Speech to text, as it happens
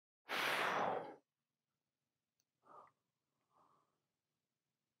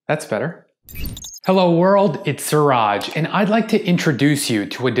That's better. Hello world, it's Siraj, and I'd like to introduce you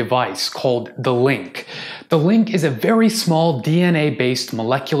to a device called the Link. The Link is a very small DNA-based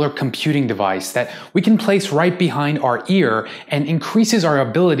molecular computing device that we can place right behind our ear and increases our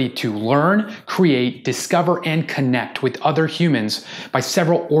ability to learn, create, discover, and connect with other humans by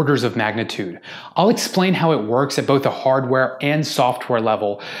several orders of magnitude. I'll explain how it works at both a hardware and software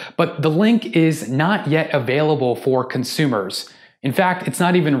level, but the Link is not yet available for consumers. In fact, it's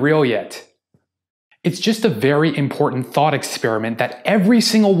not even real yet. It's just a very important thought experiment that every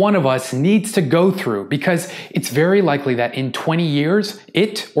single one of us needs to go through, because it's very likely that in 20 years,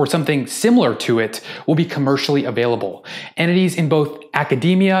 it, or something similar to it, will be commercially available. Entities in both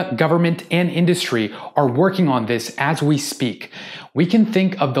academia, government, and industry are working on this as we speak. We can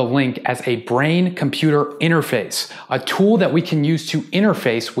think of the Link as a brain-computer interface, a tool that we can use to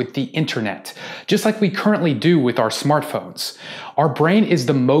interface with the internet, just like we currently do with our smartphones. Our brain is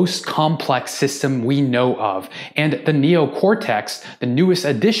the most complex system we know of, and the neocortex, the newest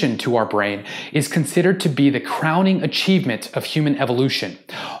addition to our brain, is considered to be the crowning achievement of human evolution.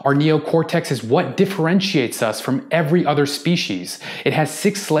 Our neocortex is what differentiates us from every other species. It has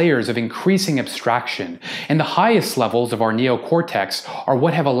 6 layers of increasing abstraction, and the highest levels of our neocortex are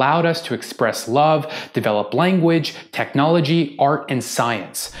what have allowed us to express love, develop language, technology, art, and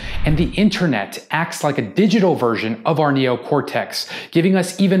science. And the internet acts like a digital version of our neocortex, giving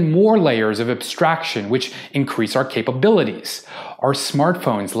us even more layers of abstraction which increase our capabilities. Our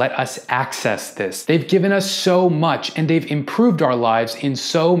smartphones let us access this. They've given us so much, and they've improved our lives in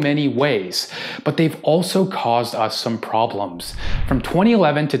so many ways, but they've also caused us some problems. From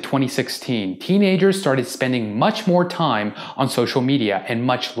 2011 to 2016, teenagers started spending much more time on social media and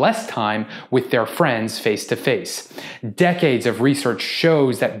much less time with their friends face-to-face. Decades of research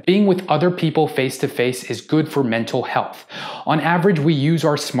shows that being with other people face-to-face is good for mental health. On average, we use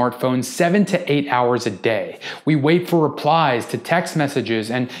our smartphones 7 to 8 hours a day. We wait for replies to text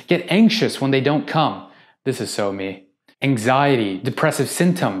messages and get anxious when they don't come. This is so me. Anxiety, depressive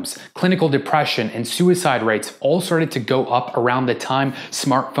symptoms, clinical depression, and suicide rates all started to go up around the time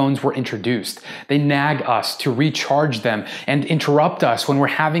smartphones were introduced. They nag us to recharge them and interrupt us when we're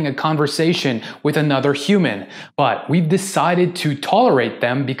having a conversation with another human. But we've decided to tolerate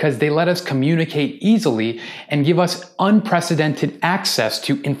them because they let us communicate easily and give us unprecedented access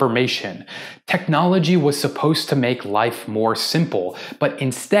to information. Technology was supposed to make life more simple, but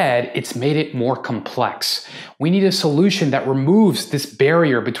instead it's made it more complex. We need a solution that removes this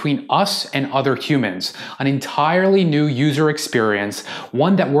barrier between us and other humans, an entirely new user experience,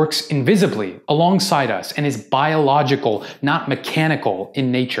 one that works invisibly alongside us and is biological, not mechanical in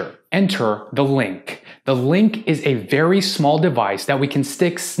nature. Enter the Link. The Link is a very small device that we can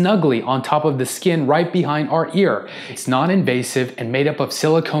stick snugly on top of the skin right behind our ear. It's non-invasive and made up of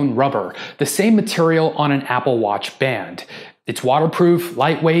silicone rubber, the same material on an Apple Watch band. It's waterproof,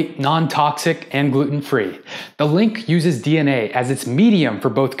 lightweight, non-toxic, and gluten-free. The Link uses DNA as its medium for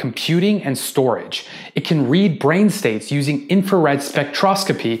both computing and storage. It can read brain states using infrared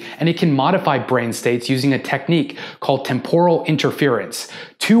spectroscopy, and it can modify brain states using a technique called temporal interference.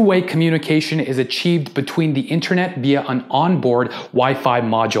 Two-way communication is achieved between the internet via an onboard Wi-Fi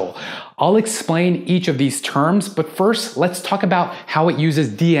module. I'll explain each of these terms, but first let's talk about how it uses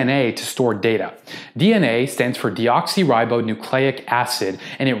DNA to store data. DNA stands for deoxyribonucleic acid,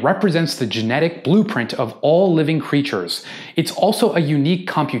 and it represents the genetic blueprint of all living creatures. It's also a unique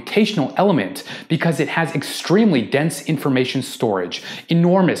computational element because it has extremely dense information storage,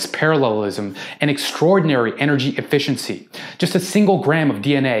 enormous parallelism, and extraordinary energy efficiency. Just a single gram of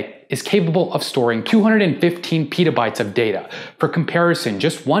DNA is capable of storing 215 petabytes of data. For comparison,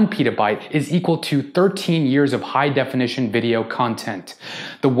 just 1 petabyte is equal to 13 years of high-definition video content.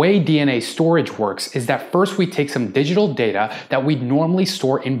 The way DNA storage works is that first we take some digital data that we'd normally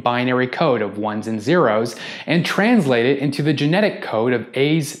store in binary code of 1s and 0s and translate it into the genetic code of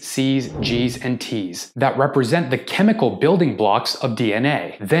A's, C's, G's, and T's that represent the chemical building blocks of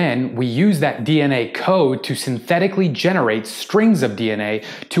DNA. Then we use that DNA code to synthetically generate strings of DNA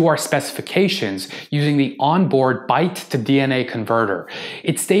to our specifications using the onboard byte to DNA converter.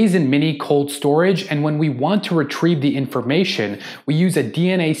 It stays in mini cold storage, and when we want to retrieve the information, we use a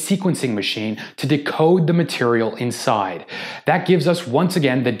DNA sequencing machine to decode the material inside. That gives us once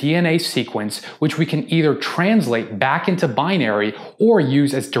again the DNA sequence, which we can either translate back into binary or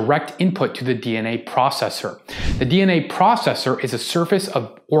use as direct input to the DNA processor. The DNA processor is a surface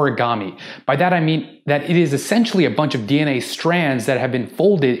of origami. By that I mean that it is essentially a bunch of DNA strands that have been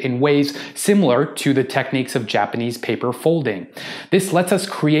folded in ways similar to the techniques of Japanese paper folding. This lets us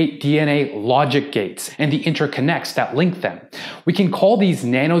create DNA logic gates and the interconnects that link them. We can call these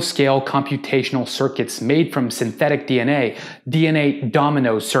nanoscale computational circuits made from synthetic DNA, DNA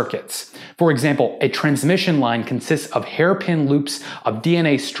domino circuits. For example, a transmission line consists of hairpin loops of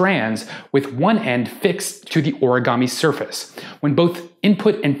DNA strands with one end fixed to the origami surface. When both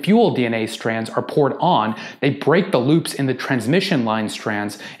input and fuel DNA strands are poured on, they break the loops in the transmission line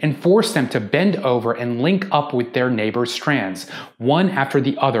strands and force them to bend over and link up with their neighbor strands, one after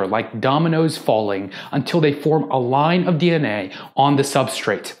the other, like dominoes falling, until they form a line of DNA on the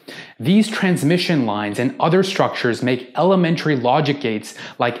substrate. These transmission lines and other structures make elementary logic gates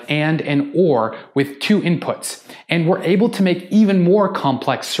like and or with two inputs, and we're able to make even more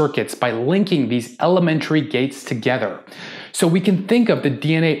complex circuits by linking these elementary gates together. So we can think of the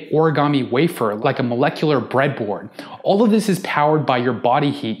DNA origami wafer like a molecular breadboard. All of this is powered by your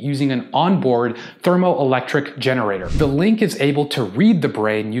body heat using an onboard thermoelectric generator. The link is able to read the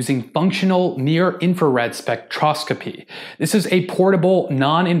brain using functional near-infrared spectroscopy. This is a portable,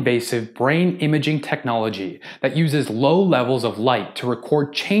 non-invasive brain imaging technology that uses low levels of light to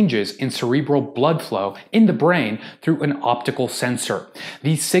record changes in cerebral blood flow in the brain through an optical sensor.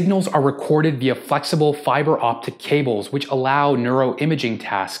 These signals are recorded via flexible fiber optic cables, which allow neuroimaging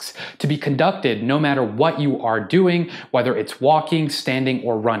tasks to be conducted no matter what you are doing, whether it's walking, standing,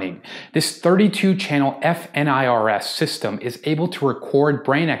 or running. This 32-channel FNIRS system is able to record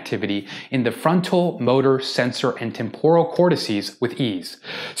brain activity in the frontal, motor, sensor, and temporal cortices with ease.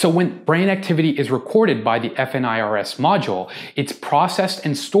 So when brain activity is recorded by the FNIRS module, it's processed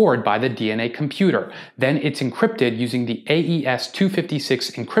and stored by the DNA computer. Then it's encrypted using the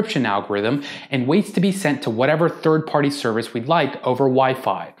AES-256 encryption algorithm and waits to be sent to whatever third-party service we'd like over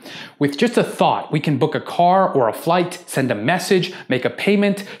Wi-Fi. With just a thought, we can book a car or a flight, send a message, make a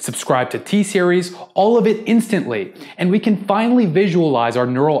payment, subscribe to T-Series, all of it instantly. And we can finally visualize our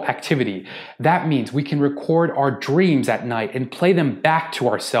neural activity. That means we can record our dreams at night and play them back to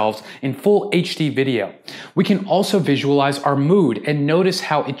ourselves in full HD video. We can also visualize our mood and notice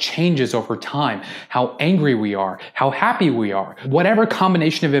how it changes over time, how angry we are, how happy we are, whatever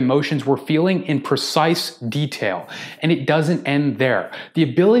combination of emotions we're feeling in precise detail. And it doesn't end there. The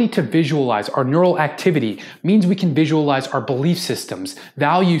ability to visualize our neural activity means we can visualize our belief systems,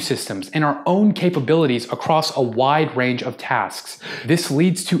 value systems, and our own capabilities across a wide range of tasks. This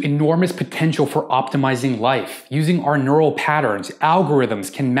leads to enormous potential for optimizing life. Using our neural patterns,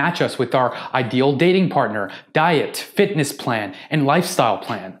 algorithms can match us with our ideal dating partner, diet, fitness plan, and lifestyle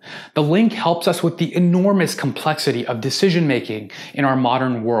plan. The link helps us with the enormous complexity of decision-making in our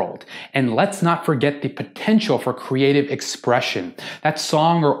modern world. And let's not forget the potential for creative expression. That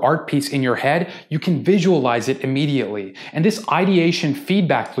song or art piece in your head, you can visualize it immediately. And this ideation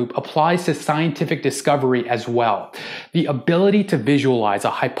feedback loop applies to scientific discovery as well. The ability to visualize a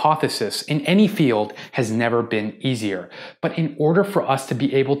hypothesis in any field has never been easier. But in order for us to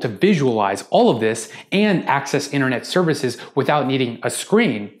be able to visualize all of this and access internet services without needing a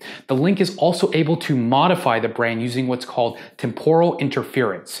screen, the link is also able to modify the brain using what's called temporal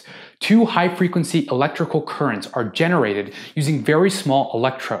interference. Two high-frequency electrical currents are generated using very small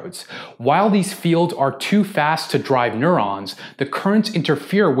electrodes. While these fields are too fast to drive neurons, the currents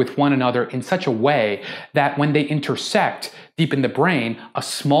interfere with one another in such a way that when they intersect deep in the brain, a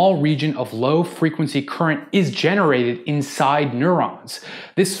small region of low-frequency current is generated inside neurons.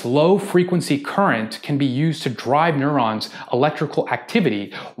 This low-frequency current can be used to drive neurons' electrical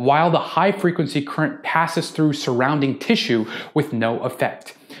activity, while the high-frequency current passes through surrounding tissue with no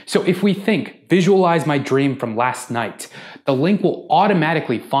effect. So if we think, visualize my dream from last night, the link will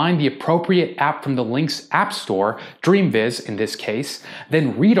automatically find the appropriate app from the link's app store, DreamViz in this case,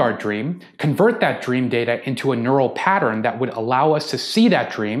 then read our dream, convert that dream data into a neural pattern that would allow us to see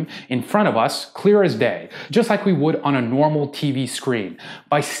that dream in front of us clear as day, just like we would on a normal TV screen,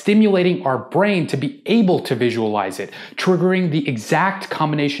 by stimulating our brain to be able to visualize it, triggering the exact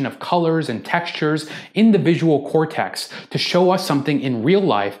combination of colors and textures in the visual cortex to show us something in real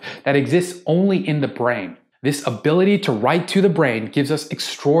life that exists only in the brain. This ability to write to the brain gives us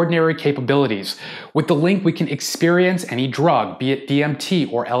extraordinary capabilities. With the link, we can experience any drug, be it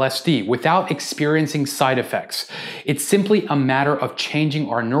DMT or LSD, without experiencing side effects. It's simply a matter of changing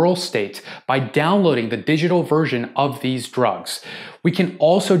our neural state by downloading the digital version of these drugs. We can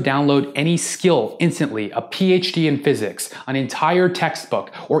also download any skill instantly, a PhD in physics, an entire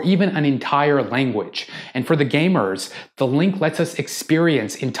textbook, or even an entire language. And for the gamers, the link lets us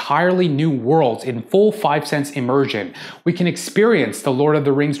experience entirely new worlds in full 5-sense immersion. We can experience the Lord of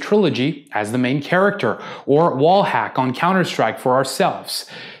the Rings trilogy as the main character, or wall hack on Counter-Strike for ourselves.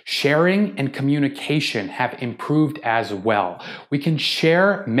 Sharing and communication have improved as well. We can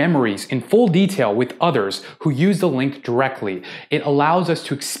share memories in full detail with others who use the link directly. It allows us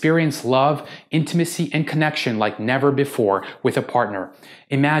to experience love, intimacy, and connection like never before with a partner.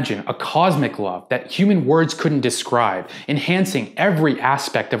 Imagine a cosmic love that human words couldn't describe, enhancing every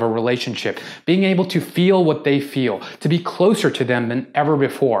aspect of a relationship, being able to feel what they feel, to be closer to them than ever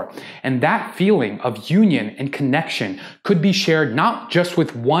before. And that feeling of union and connection could be shared not just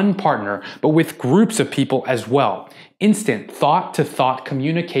with one partner, but with groups of people as well. Instant thought-to-thought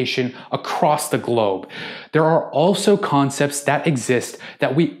communication across the globe. There are also concepts that exist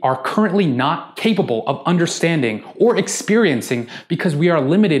that we are currently not capable of understanding or experiencing because we are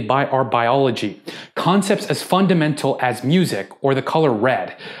limited by our biology. Concepts as fundamental as music or the color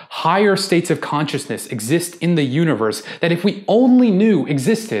red. Higher states of consciousness exist in the universe that if we only knew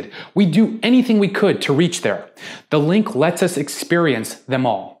existed, we'd do anything we could to reach there. The link lets us experience them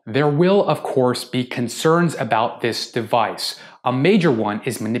all. There will, of course, be concerns about this device. A major one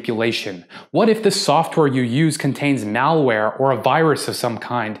is manipulation. What if the software you use contains malware or a virus of some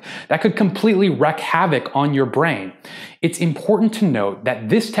kind that could completely wreak havoc on your brain? It's important to note that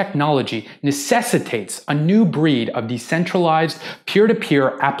this technology necessitates a new breed of decentralized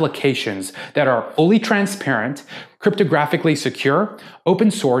peer-to-peer applications that are fully transparent, cryptographically secure,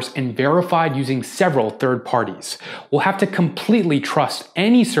 open source, and verified using several third parties. We'll have to completely trust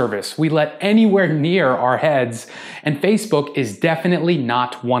any service we let anywhere near our heads, and Facebook is definitely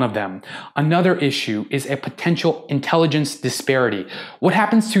not one of them. Another issue is a potential intelligence disparity. What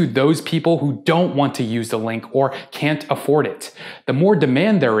happens to those people who don't want to use the link or can't afford it? The more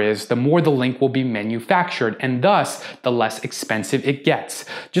demand there is, the more the link will be manufactured, and thus the less expensive it gets.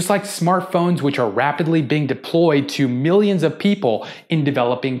 Just like smartphones, which are rapidly being deployed to millions of people in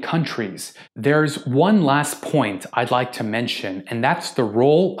developing countries. There's one last point I'd like to mention, and that's the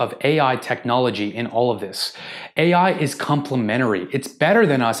role of AI technology in all of this. AI is complementary. It's better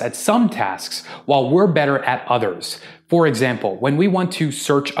than us at some tasks, while we're better at others. For example, when we want to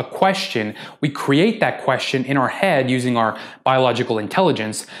search a question, we create that question in our head using our biological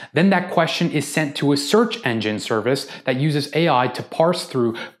intelligence. Then that question is sent to a search engine service that uses AI to parse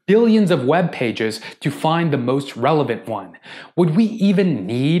through billions of web pages to find the most relevant one. Would we even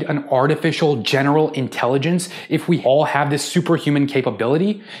need an artificial general intelligence if we all have this superhuman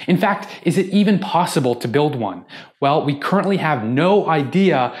capability? In fact, is it even possible to build one? Well, we currently have no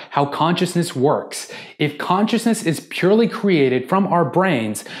idea how consciousness works. If consciousness is purely created from our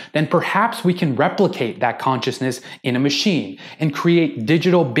brains, then perhaps we can replicate that consciousness in a machine and create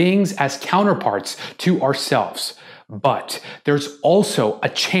digital beings as counterparts to ourselves. But there's also a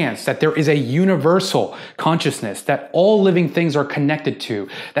chance that there is a universal consciousness that all living things are connected to,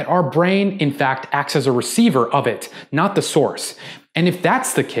 that our brain, in fact, acts as a receiver of it, not the source. And if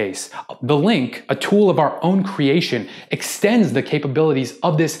that's the case, the link, a tool of our own creation, extends the capabilities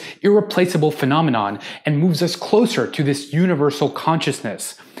of this irreplaceable phenomenon and moves us closer to this universal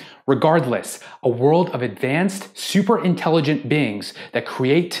consciousness. Regardless, a world of advanced, super intelligent beings that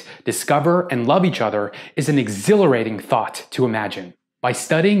create, discover, and love each other is an exhilarating thought to imagine. By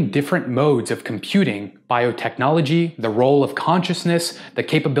studying different modes of computing, biotechnology, the role of consciousness, the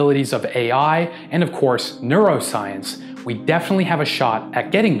capabilities of AI, and of course, neuroscience, we definitely have a shot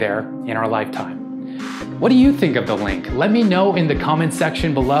at getting there in our lifetime. What do you think of the link? Let me know in the comment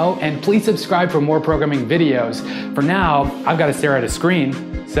section below, and please subscribe for more programming videos. For now, I've got to stare at a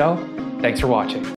screen, so thanks for watching.